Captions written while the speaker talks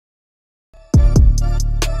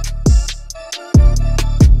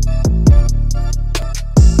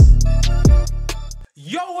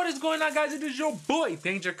Yo, what is going on, guys? It is your boy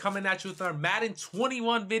Danger coming at you with our Madden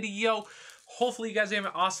 21 video. Hopefully you guys have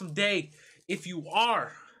an awesome day. If you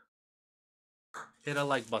are, hit a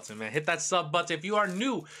like button, man. Hit that sub button. If you are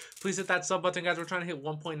new, please hit that sub button, guys. We're trying to hit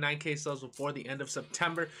 1.9k subs before the end of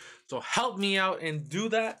September, so help me out and do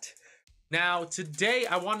that. Now today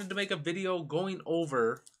I wanted to make a video going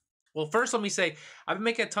over, well, first let me say I've been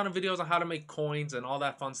making a ton of videos on how to make coins and all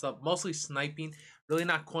that fun stuff, mostly sniping, really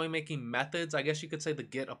not coin making methods. I guess you could say the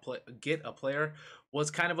get a player was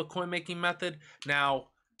kind of a coin making method. Now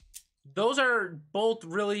those are both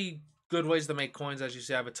really good ways to make coins. As you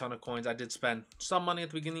see, I have a ton of coins. I did spend some money at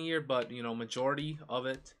the beginning of the year, but you know, majority of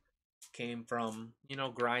it came from, you know,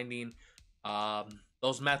 grinding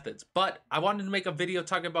those methods. But I wanted to make a video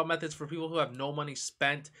talking about methods for people who have no money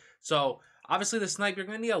spent. So obviously the snipe, you're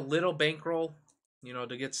gonna need a little bankroll, you know,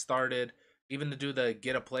 to get started. Even to do the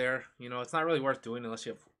get a player, you know, it's not really worth doing unless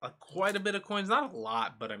you have quite a bit of coins. Not a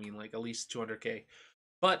lot, but I mean, like at least 200k.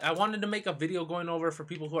 But I wanted to make a video going over for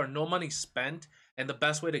people who are no money spent and the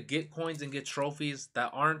best way to get coins and get trophies that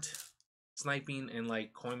aren't sniping and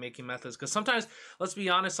like coin making methods. Because sometimes, let's be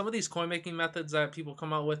honest, some of these coin making methods that people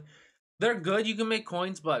come out with, they're good. You can make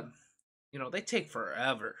coins, but you know, they take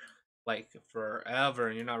forever, like forever,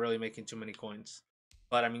 and you're not really making too many coins.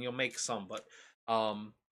 But I mean, you'll make some, but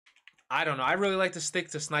I don't know. I really like to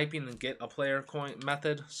stick to sniping and get a player coin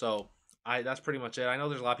method. So that's pretty much it. I know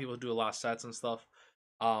there's a lot of people who do a lot of sets and stuff.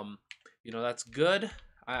 You know, that's good.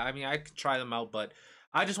 I mean, I could try them out, but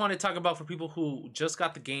I just want to talk about for people who just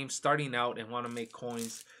got the game starting out and want to make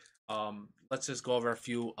coins. Let's just go over a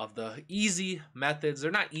few of the easy methods.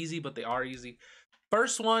 They're not easy, but they are easy.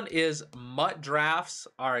 First one is MUT drafts.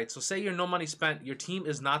 All right, so say you're no money spent. Your team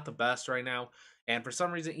is not the best right now, and for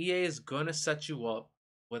some reason, EA is going to set you up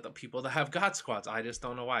with the people that have God squads. I just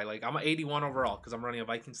don't know why. Like, I'm an 81 overall because I'm running a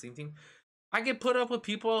Vikings team. I get put up with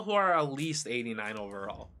people who are at least 89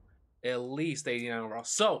 overall. At least 89 overall.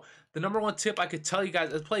 So, the number one tip I could tell you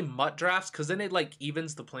guys is play MUT drafts, because then it like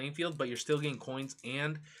evens the playing field, but you're still getting coins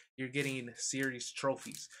and you're getting series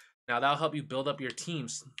trophies. Now, that'll help you build up your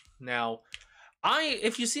teams. Now,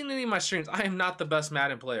 if you've seen any of my streams, I am not the best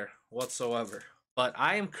Madden player whatsoever. But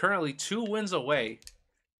I am currently 2 wins away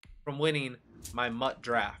from winning my MUT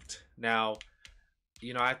draft. Now,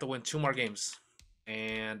 you know, I have to win 2 more games.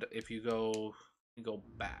 And if you go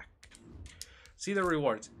back, see the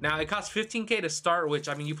rewards. Now, it costs 15k to start, which,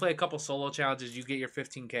 I mean, you play a couple solo challenges, you get your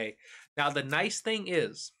 15k. Now, the nice thing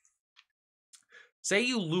is, say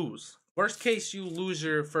you lose. Worst case, you lose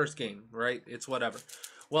your first game, right? It's whatever.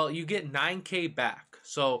 Well, you get 9k back.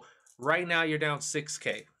 So, right now, you're down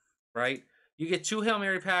 6k, right? You get 2 Hail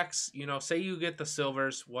Mary packs. You know, say you get the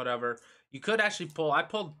silvers, whatever. You could actually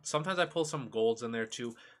pull, sometimes I pull some golds in there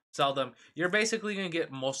too. Sell them. You're basically going to get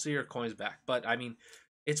most of your coins back. But, I mean,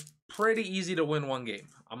 it's pretty easy to win one game.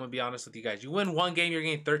 I'm going to be honest with you guys. You win one game, you're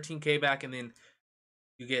getting 13k back, and then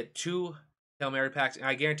you get 2 Hail Mary packs. And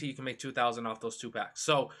I guarantee you can make 2,000 off those 2 packs.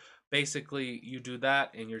 So, basically, you do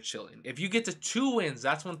that, and you're chilling. If you get to 2 wins,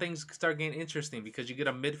 that's when things start getting interesting, because you get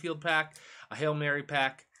a midfield pack, a Hail Mary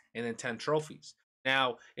pack, and then 10 trophies.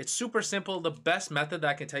 Now, it's super simple. The best method that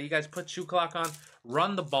I can tell you guys, put shoe clock on,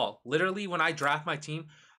 run the ball. Literally, when I draft my team,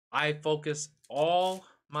 I focus all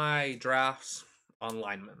my drafts on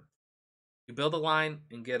linemen. You build a line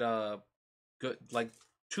and get a good, like,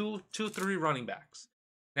 3 running backs.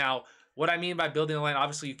 Now, what I mean by building a line,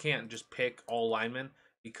 obviously you can't just pick all linemen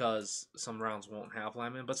because some rounds won't have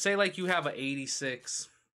linemen. But say like you have an 86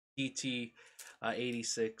 DT,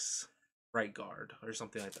 86 right guard or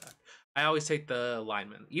something like that. I always take the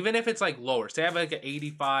lineman, even if it's like lower. Say I have like an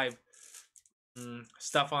 85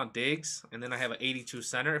 Stephon Diggs, and then I have an 82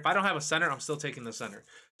 center. If I don't have a center, I'm still taking the center.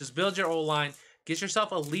 Just build your O-line. Get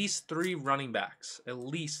yourself at least 3 running backs. At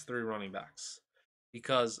least 3 running backs.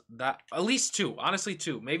 Because that, at least 2. Honestly,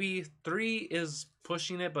 2. Maybe 3 is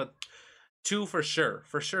pushing it, but 2 for sure.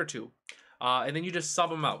 For sure 2. And then you just sub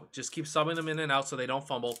them out. Just keep subbing them in and out so they don't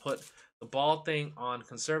fumble. Put the ball thing on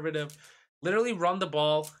conservative. Literally run the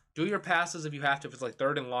ball. Do your passes if you have to. If it's like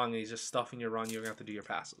 3rd and long and he's just stuffing your run, you're going to have to do your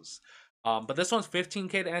passes. But this one's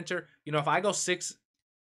 15k to enter. You know, if I go 6-0,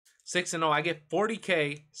 I get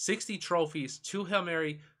 40k, 60 trophies, 2 Hail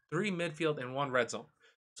Mary, 3 midfield, and 1 red zone.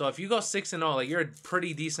 So if you go 6-0, like you're a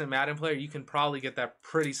pretty decent Madden player, you can probably get that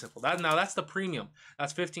pretty simple. Now that's the premium.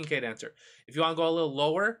 That's 15k to enter. If you want to go a little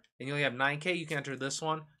lower and you only have 9k, you can enter this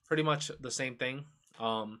one. Pretty much the same thing.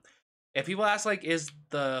 If people ask, like, is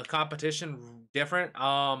the competition different?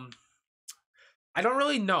 I don't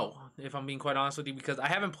really know, if I'm being quite honest with you, because I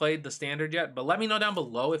haven't played the standard yet. But let me know down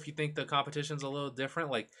below if you think the competition's a little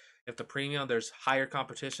different. Like, if the premium, there's higher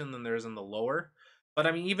competition than there is in the lower. But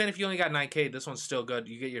I mean, even if you only got 9K, this one's still good.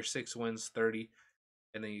 You get your 6 wins, 30,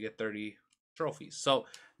 and then you get 30 trophies. So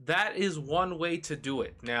that is one way to do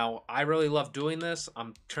it. Now, I really love doing this.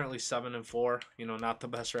 I'm currently 7-4. You know, not the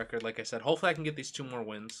best record, like I said. Hopefully, I can get these 2 more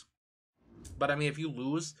wins. But I mean, if you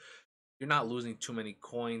lose, you're not losing too many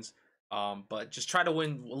coins. But just try to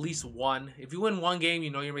win at least one. If you win one game,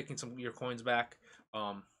 you know you're making some your coins back.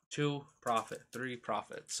 2 profit, 3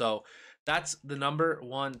 profit. So that's the number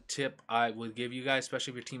one tip I would give you guys,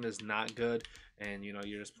 especially if your team is not good and you know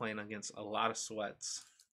you're just playing against a lot of sweats.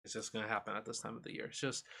 It's just gonna happen at this time of the year. It's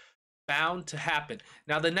just bound to happen.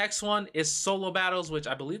 Now the next one is solo battles, which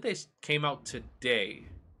I believe they came out today.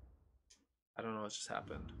 I don't know what just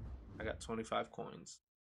happened. I got 25 coins.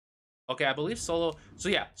 Okay, I believe solo. So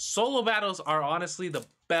yeah, solo battles are honestly the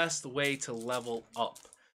best way to level up.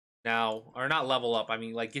 Now, or not level up, I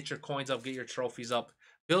mean like get your coins up, get your trophies up,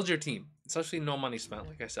 build your team, especially no money spent,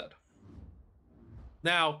 like I said.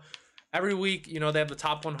 Now, every week, you know, they have the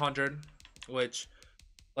top 100, which,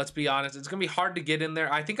 let's be honest, it's going to be hard to get in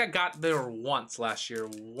there. I think I got there once last year,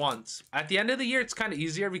 once. At the end of the year, it's kind of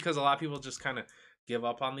easier because a lot of people just kind of give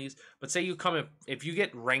up on these. But say you come in, if you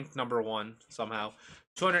get ranked number 1 somehow,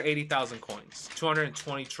 280,000 coins,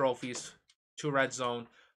 220 trophies, 2 red zone,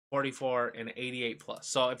 44 and 88 plus.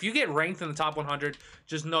 So if you get ranked in the top 100,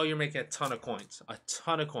 just know you're making a ton of coins, a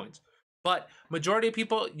ton of coins. But majority of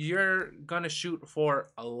people, you're gonna shoot for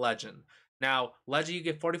a legend. Now, legend, you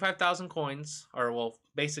get 45,000 coins, or well,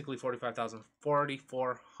 basically 45,000,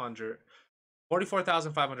 4,400,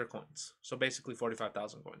 44,500 coins. So basically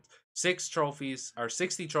 45,000 coins. 6 trophies, or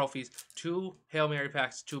 60 trophies, 2 Hail Mary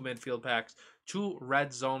packs, 2 midfield packs, 2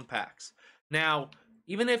 red zone packs. Now,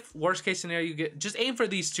 even if worst case scenario you get, just aim for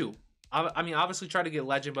these 2. I mean, obviously try to get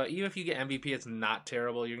legend, but even if you get MVP, it's not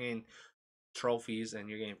terrible. You're getting trophies and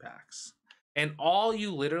you're getting packs. And all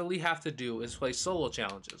you literally have to do is play solo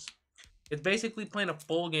challenges. It's basically playing a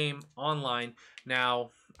full game online. Now,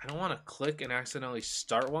 I don't want to click and accidentally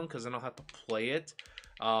start one because then I'll have to play it.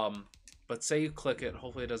 But say you click it,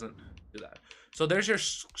 hopefully it doesn't do that. So there's your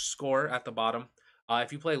score at the bottom.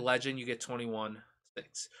 If you play legend, you get 21.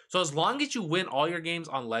 So as long as you win all your games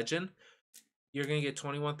on legend, you're gonna get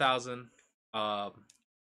 21,000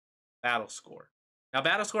 battle score. Now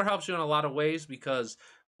battle score helps you in a lot of ways because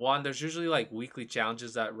one, there's usually like weekly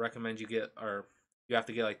challenges that recommend you get, or you have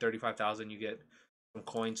to get like 35,000. You get some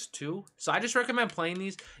coins too. So I just recommend playing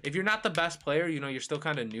these. If you're not the best player, you know you're still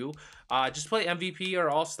kind of new. Just play MVP or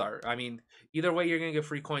All Star. I mean, either way, you're gonna get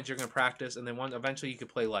free coins. You're gonna practice, and then eventually you can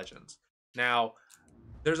play legends. Now,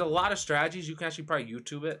 there's a lot of strategies. You can actually probably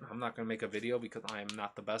YouTube it. I'm not going to make a video because I am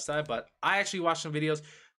not the best at it, but I actually watched some videos.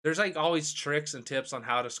 There's like always tricks and tips on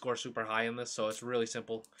how to score super high in this, so it's really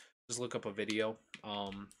simple. Just look up a video.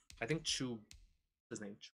 I think his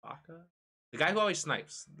name Chewbacca? The guy who always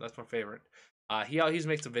snipes. That's my favorite. He always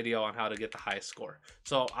makes a video on how to get the highest score.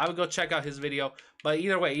 So I would go check out his video. But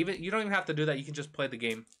either way, you don't even have to do that. You can just play the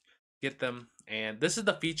game, get them. And this is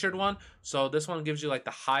the featured one, so this one gives you like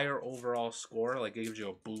the higher overall score, like it gives you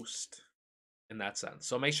a boost in that sense.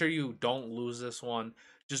 So make sure you don't lose this one.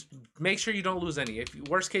 Just make sure you don't lose any. If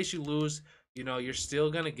worst case you lose, you know, you're still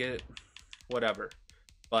gonna get whatever.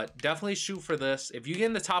 But definitely shoot for this. If you get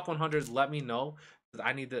in the top 100, let me know.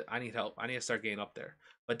 I need help. I need to start getting up there.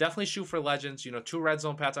 But definitely shoot for legends. You know, 2 red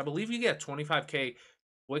zone pats. I believe you get 25K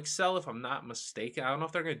quick sell if I'm not mistaken. I don't know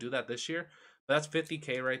if they're gonna do that this year, but that's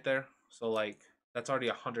 50K right there. So like that's already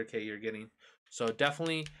 100K you're getting. So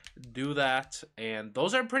definitely do that. And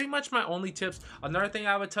those are pretty much my only tips. Another thing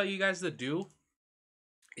I would tell you guys to do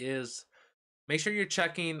is make sure you're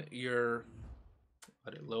checking your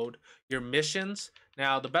your missions.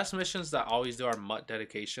 Now the best missions that I always do are MUT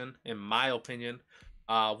dedication, in my opinion.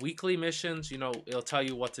 Weekly missions, you know, it'll tell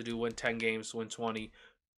you what to do, win 10 games, win 20,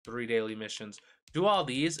 3 daily missions. Do all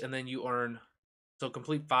these and then you earn. So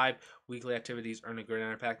complete 5 weekly activities, earn a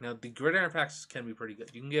gridiron pack. Now the gridiron packs can be pretty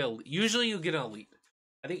good. You can get usually you get an elite.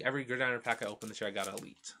 I think every gridiron pack I opened this year I got an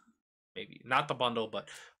elite. Maybe not the bundle, but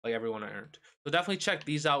like everyone I earned. So definitely check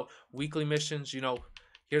these out. Weekly missions. You know,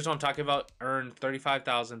 here's what I'm talking about. Earn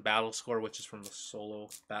 35,000 battle score, which is from the solo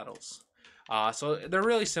battles. So they're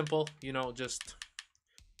really simple. You know, just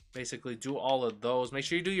basically do all of those. Make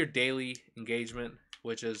sure you do your daily engagement,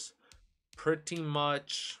 which is pretty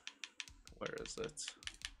much. Where is it?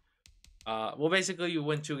 Well, basically, you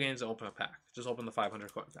win 2 games and open a pack. Just open the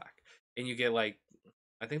 500 coin pack. And you get, like,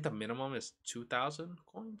 I think the minimum is 2,000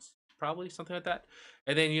 coins. Probably, something like that.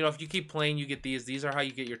 And then, you know, if you keep playing, you get these. These are how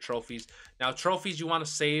you get your trophies. Now, trophies you want to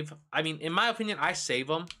save. I mean, in my opinion, I save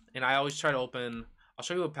them. And I always try to open. I'll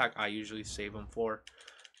show you what pack I usually save them for.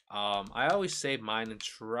 I always save mine and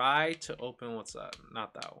try to open, what's that?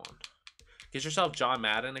 Not that one. Get yourself John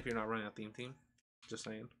Madden if you're not running a theme team. Just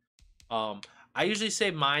saying. I usually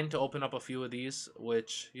save mine to open up a few of these,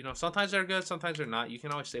 which, you know, sometimes they're good, sometimes they're not. You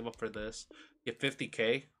can always save up for this. Get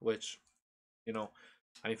 50K, which, you know,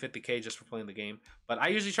 I mean 50K just for playing the game. But I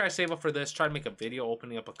usually try to save up for this, try to make a video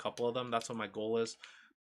opening up a couple of them. That's what my goal is.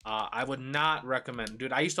 I would not recommend,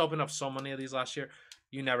 dude. I used to open up so many of these last year.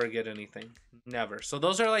 You never get anything, never. So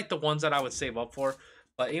those are like the ones that I would save up for.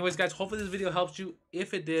 But anyways, guys, hopefully this video helped you.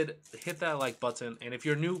 If it did, hit that like button, and if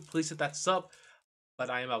you're new, please hit that sub. But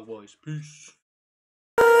I am out, boys. Peace.